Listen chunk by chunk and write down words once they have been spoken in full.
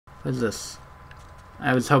What is this?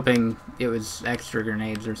 I was hoping it was extra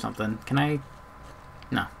grenades or something. Can I?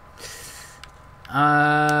 No.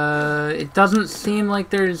 It doesn't seem like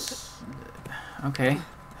there's... Okay,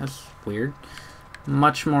 that's weird.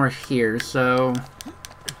 Much more here, so...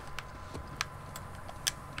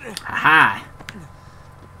 Aha!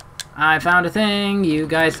 I found a thing. You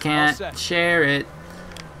guys can't share it.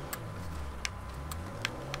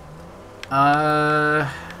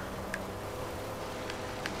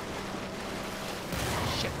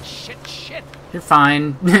 Shit. You're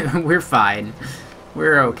fine. We're fine.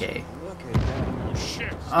 We're okay.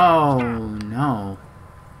 Oh, no.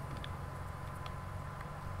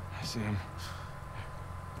 I see him.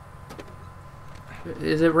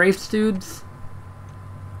 Is it Rafe's dudes?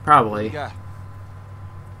 Probably. What do you got?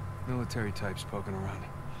 Military types poking around.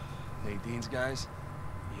 Nadine's guys?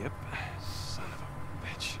 Yep. Son of a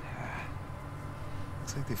bitch.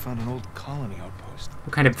 Looks like they found an old colony outpost.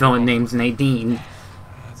 What kind of villain name's Nadine?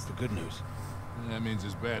 That's the good news. That means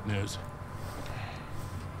it's bad news.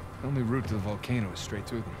 The only route to the volcano is straight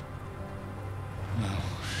through them. Oh,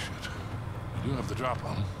 shit. You do have the drop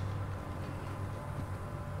on them.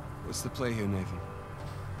 What's the play here, Nathan?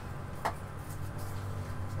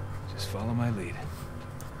 Just follow my lead.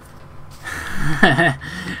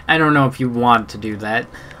 I don't know if you want to do that.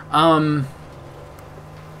 I'm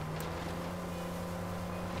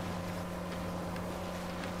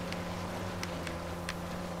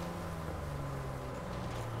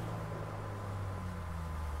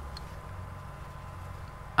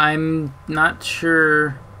not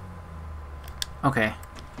sure. Okay.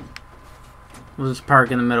 We'll just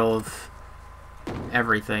park in the middle of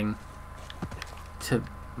everything to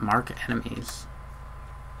mark enemies.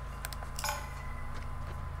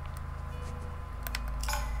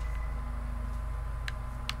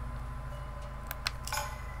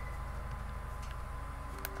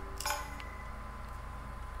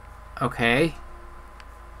 Okay.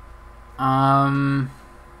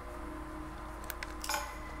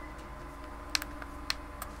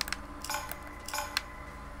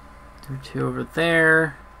 There are two over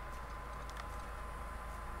there.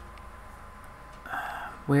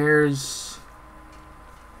 Where's...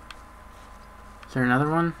 Is there another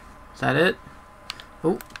one? Is that it?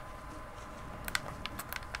 Oh.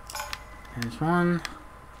 There's one.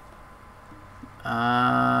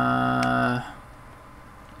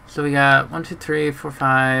 So we got 1, 2, 3, 4,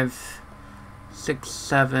 5, 6,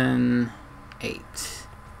 7, 8.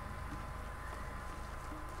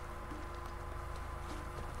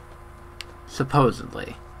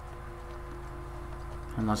 Supposedly.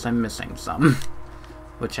 Unless I'm missing some.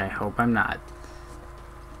 Which I hope I'm not.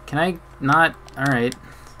 Can I not? Alright.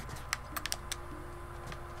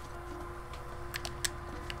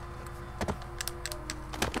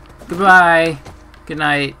 Goodbye. Good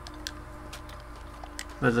night.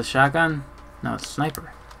 Was it a shotgun? No, it's a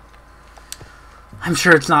sniper. I'm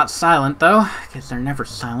sure it's not silent, though, because they're never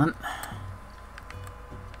silent.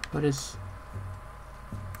 What is...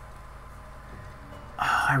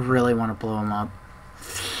 Oh, I really want to blow him up.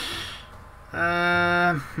 If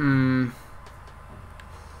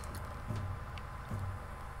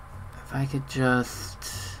I could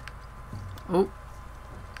just... Oh.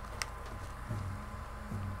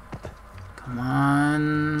 Come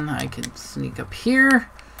on. I can sneak up here.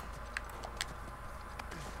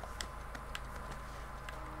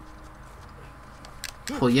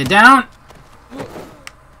 Pull you down.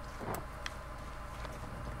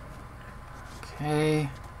 Okay.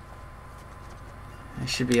 I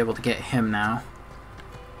should be able to get him now.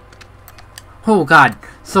 Oh god,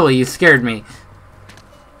 Sully, you scared me.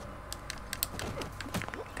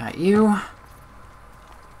 Got you.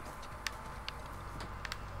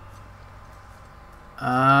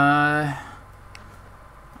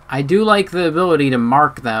 I do like the ability to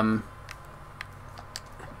mark them.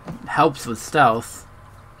 Helps with stealth.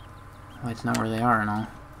 Oh, it's not where they are and all.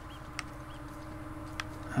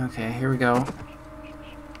 Okay, here we go.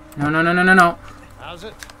 No, no, no, no, no, no. How's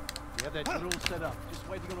it? Yeah, they're all set up. Just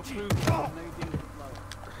waiting on approval.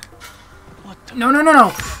 No, no, no,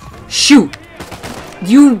 no. Shoot.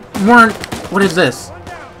 You weren't... What is this?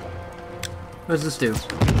 What does this do?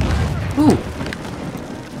 Ooh.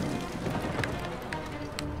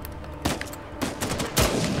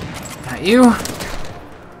 Got you.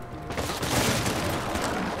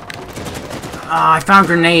 Ah, I found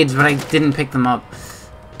grenades, but I didn't pick them up.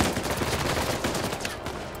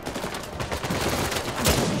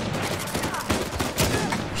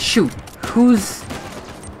 Shoot. Who's...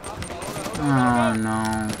 Oh,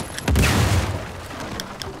 no.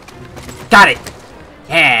 Got it!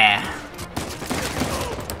 Yeah!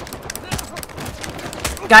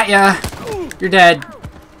 Got ya! You're dead.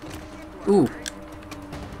 Ooh.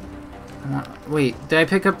 Wait, did I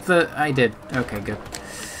pick up the... I did. Okay, good.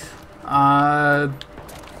 I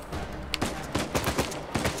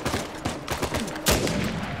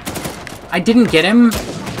didn't get him.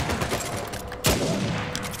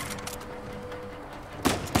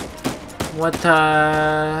 What,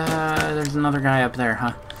 there's another guy up there,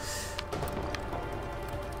 huh?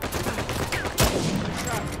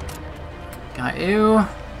 Got you.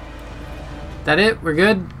 That it? We're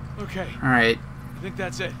good? Okay. Alright. I think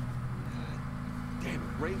that's it. Damn it,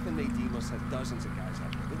 Rafe and Nadine must have dozens of guys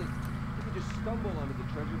out there. They could just stumble onto the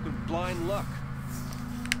treasure through blind luck.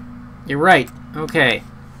 You're right. Okay.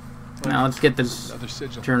 Now let's get this Another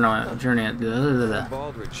sigil. journal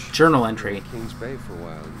Baldridge. journal entry. In Kings Bay for a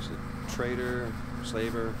while. He was a trader,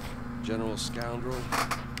 slaver, general scoundrel.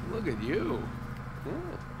 Look at you. Yeah.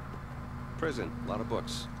 Prison. A lot of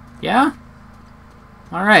books. Yeah?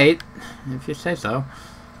 Alright. If you say so.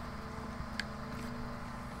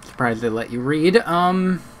 Surprised they let you read.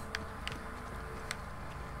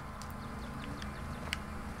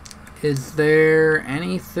 Is there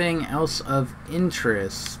anything else of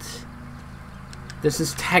interest? This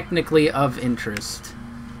is technically of interest.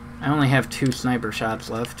 I only have 2 sniper shots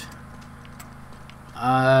left.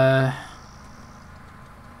 Alright,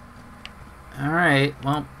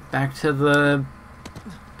 well, back to the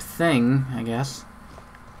thing, I guess.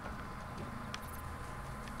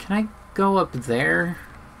 Can I go up there?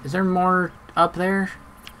 Is there more up there?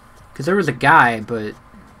 Because there was a guy, but...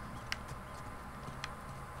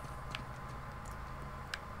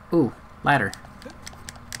 Ooh, ladder.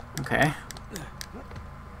 Okay.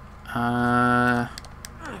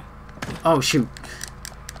 Oh, shoot.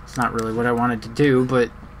 It's not really what I wanted to do, but...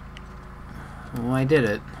 Well, I did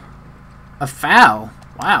it. A foul!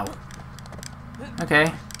 Wow.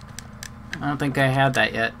 Okay. I don't think I had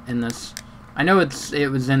that yet in this. I know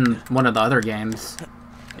it was in one of the other games.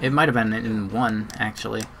 It might have been in one,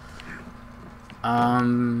 actually.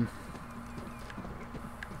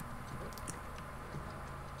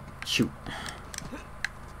 Shoot.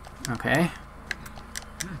 Okay.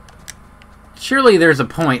 Surely there's a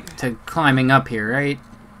point to climbing up here, right?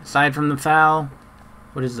 Aside from the foul.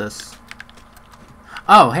 What is this?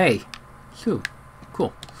 Oh, hey. Phew.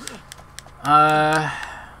 Cool.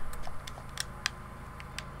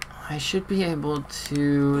 I should be able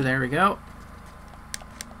to... There we go.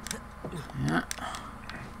 Yeah.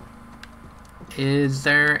 Is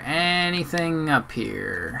there anything up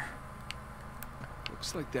here?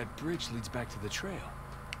 Looks like that bridge leads back to the trail.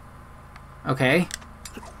 Okay.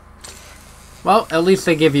 Well, at least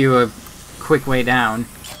they give you a quick way down.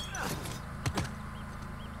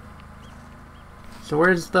 So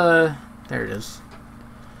where's the... There it is.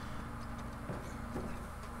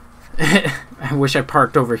 I wish I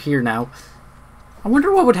parked over here now. I wonder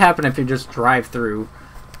what would happen if you just drive through.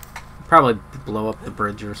 Probably blow up the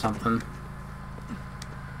bridge or something.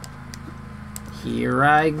 Here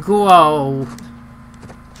I go.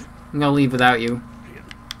 I'm gonna leave without you.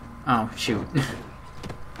 Oh, shoot.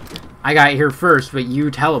 I got here first, but you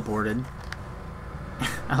teleported.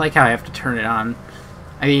 I like how I have to turn it on.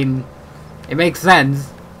 I mean, it makes sense.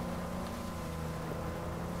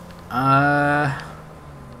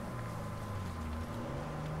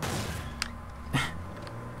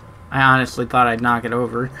 I honestly thought I'd knock it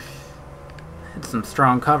over. It's some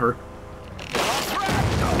strong cover.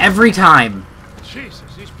 Every time.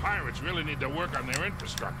 Jesus, these pirates really need to work on their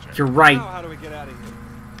infrastructure. You're right. Now, how do we get out of here?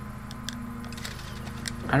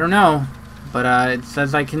 I don't know, but it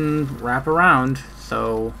says I can wrap around,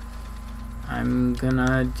 so I'm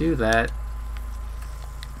gonna do that.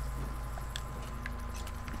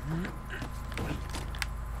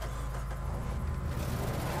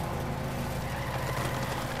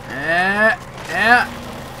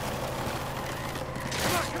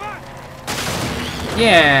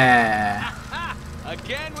 Yeah.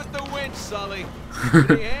 Again with the winch, Sully.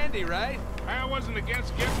 Pretty handy, right? I wasn't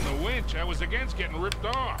against getting the winch. I was against getting ripped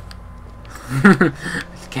off.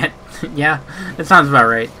 Yeah, that sounds about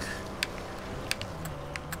right.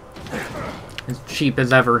 As cheap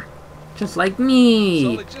as ever. Just like me.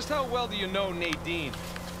 Sully, just how well do you know Nadine?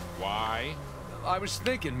 Why? I was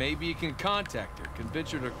thinking maybe you can contact her, convince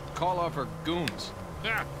her to call off her goons.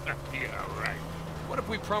 Yeah, right. What if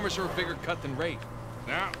we promise her a bigger cut than Rafe?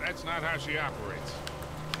 No, that's not how she operates.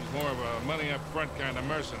 She's more of a money-up-front kind of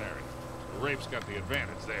mercenary. Rafe's got the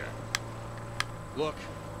advantage there. Look,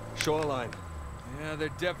 shoreline. Yeah, they're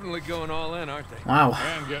definitely going all in, aren't they? Wow.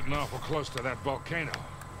 And getting awful close to that volcano.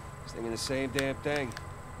 Thinking the same damn thing.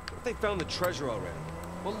 What if they found the treasure already?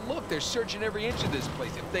 Well, look, they're searching every inch of this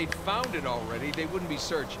place. If they'd found it already, they wouldn't be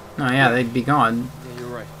searching. Oh yeah, they'd be gone. Yeah, you're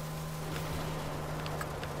right.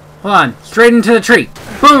 Hold on, straight into the tree.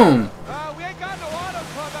 Boom! We ain't got no auto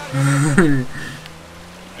club out here.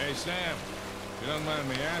 Hey, Sam, if you don't mind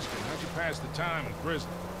me asking, how'd you pass the time in prison?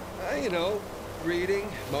 You know, reading,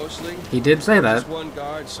 mostly. He did say that. Just one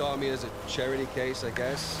guard saw me as a charity case, I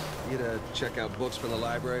guess. He'd check out books from the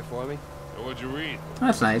library for me. So what'd you read?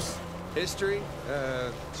 That's nice. History,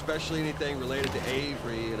 especially anything related to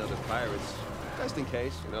Avery and other pirates. Just in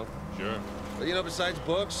case, you know. Sure. But, you know, besides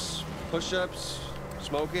books, push-ups,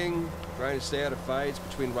 smoking, trying to stay out of fights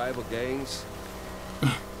between rival gangs.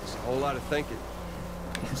 It's a whole lot of thinking.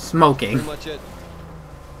 Smoking. Pretty much it.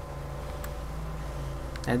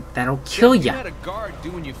 That'll kill You ya. had a guard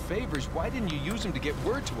doing you favors. Why didn't you use him to get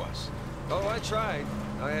word to us? Oh, I tried.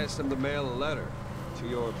 I asked him to mail a letter to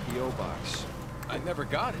your P.O. box. I never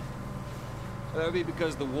got it. That would be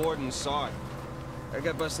because the warden saw it. I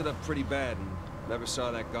got busted up pretty bad and never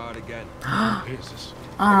saw that guard again. Jesus.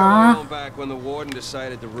 I got my Aww. own back when the warden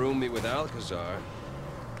decided to room me with Alcazar.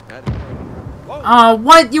 That... Whoa! Aw,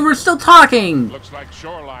 what? You were still talking! Looks like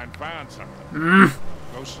Shoreline found something. Mm.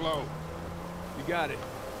 Go slow. You got it.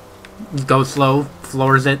 Go slow,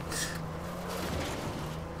 floors it.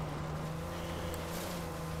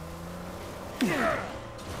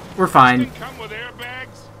 We're fine. Didn't come with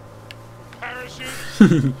airbags?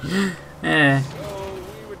 Parachutes? Eh. So,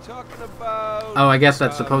 we were talking about... Oh, I guess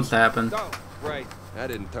that's supposed to happen. Oh, right. That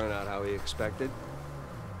didn't turn out how he expected.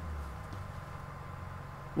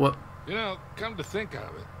 What? You know, come to think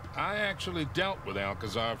of it, I actually dealt with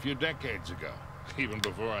Alcazar a few decades ago, even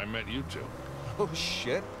before I met you two. Oh,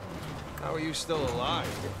 shit. How are you still alive?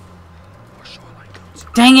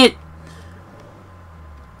 Dang it!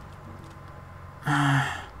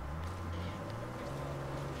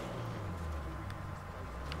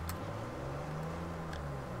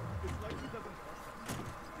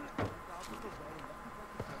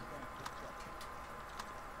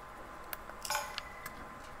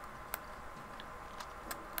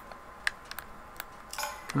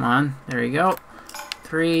 Come on, there you go.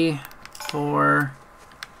 3, 4,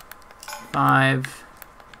 5.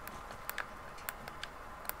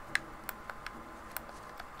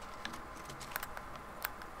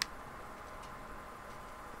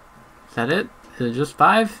 Is that it? Is it just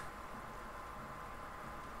 5?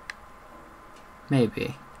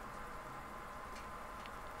 Maybe.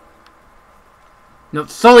 No,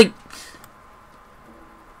 Sully!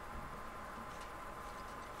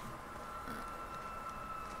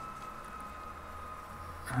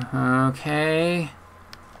 Okay.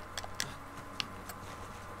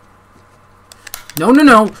 No, no,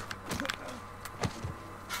 no!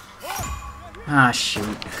 Ah, shoot.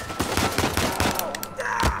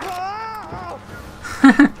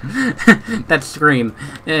 That scream.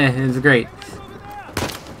 It's great.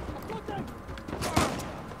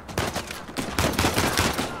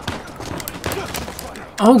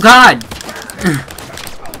 Oh, God!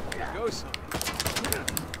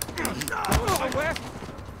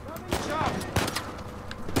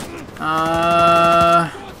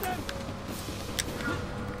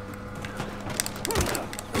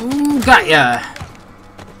 Ooh, got ya.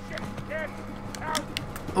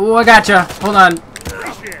 Ooh, I gotcha. Hold on.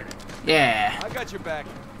 Yeah. I got your back.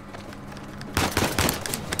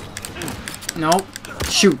 Nope.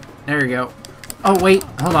 Shoot. There you go. Oh, wait.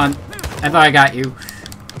 Hold on. I thought I got you.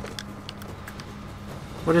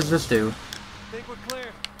 What does this do? Think we're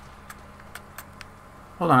clear.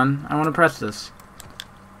 Hold on. I want to press this.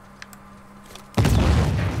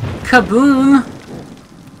 Kaboom!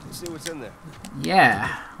 Let's see what's in there.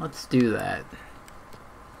 Yeah. Let's do that.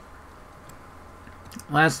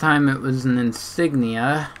 Last time it was an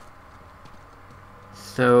insignia.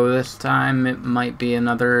 So this time it might be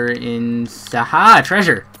another Aha!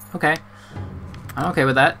 Treasure! Okay. I'm okay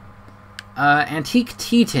with that. Antique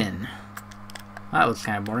tea tin. That was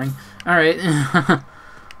kind of boring. Alright.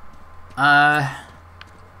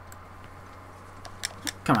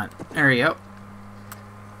 Come on. There we go.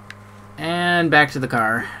 And back to the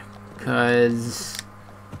car. Because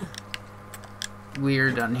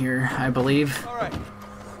we're done here, I believe. Alright.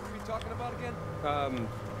 What are you talking about again?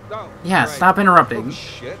 Oh, Yeah, right. stop interrupting. Oh,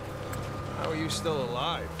 shit. How are you still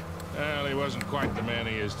alive? Well, he wasn't quite the man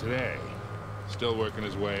he is today. Still working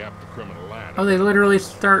his way up the criminal ladder. Oh, they literally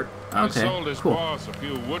start... I Okay, sold his cool. boss a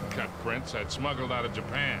few woodcut prints I'd smuggled out of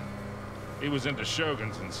Japan. He was into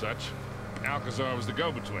shoguns and such. Alcazar was the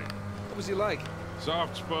go-between. What was he like?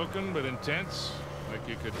 Soft-spoken but intense, like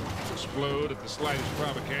you could explode at the slightest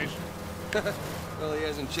provocation. Well, he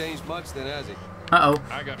hasn't changed much then, has he? Uh-oh.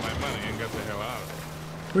 I got my money and got the hell out of it.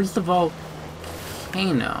 Where's the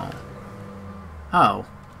volcano? Oh.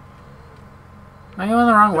 Am I going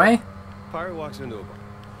the wrong way? Pirate walks into a bar.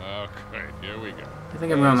 Okay, here we go. I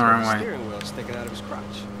think I'm going the wrong way. Steering wheel sticking out of his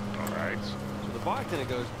crotch. All right. So the bartender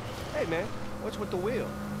goes, "Hey man, what's with the wheel?"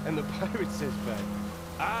 And the pirate says back,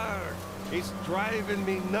 "Arr, it's driving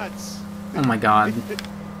me nuts." Oh my god.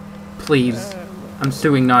 Please. I'm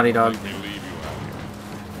suing Naughty Dog. Let me leave you out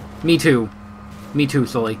here. Me too. Me too,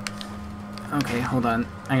 Sully. Okay, hold on.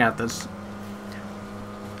 I got this.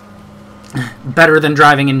 Better than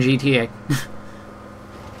driving in GTA.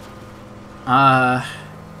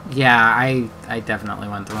 Yeah, I definitely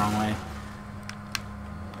went the wrong way.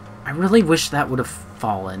 I really wish that would have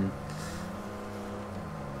fallen.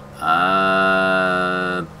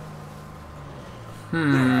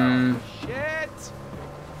 Shit!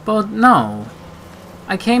 But no.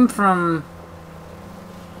 I came from...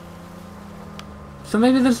 So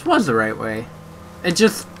maybe this was the right way. It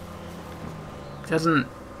just... doesn't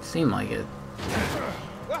seem like it.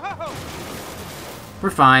 Whoa! We're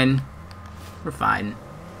fine. We're fine.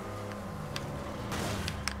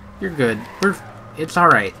 You're good. It's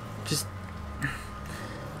alright. Just...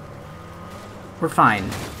 We're fine.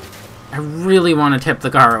 I really want to tip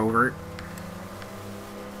the car over.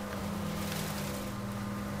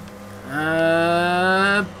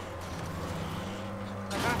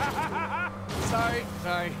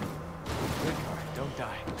 Sorry. Good car. Don't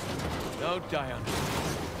die. Don't die on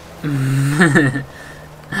me.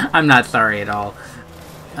 I'm not sorry at all.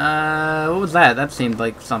 What was that? That seemed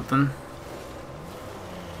like something.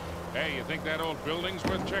 Hey, you think that old building's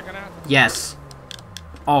worth checking out? Yes.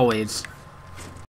 Always.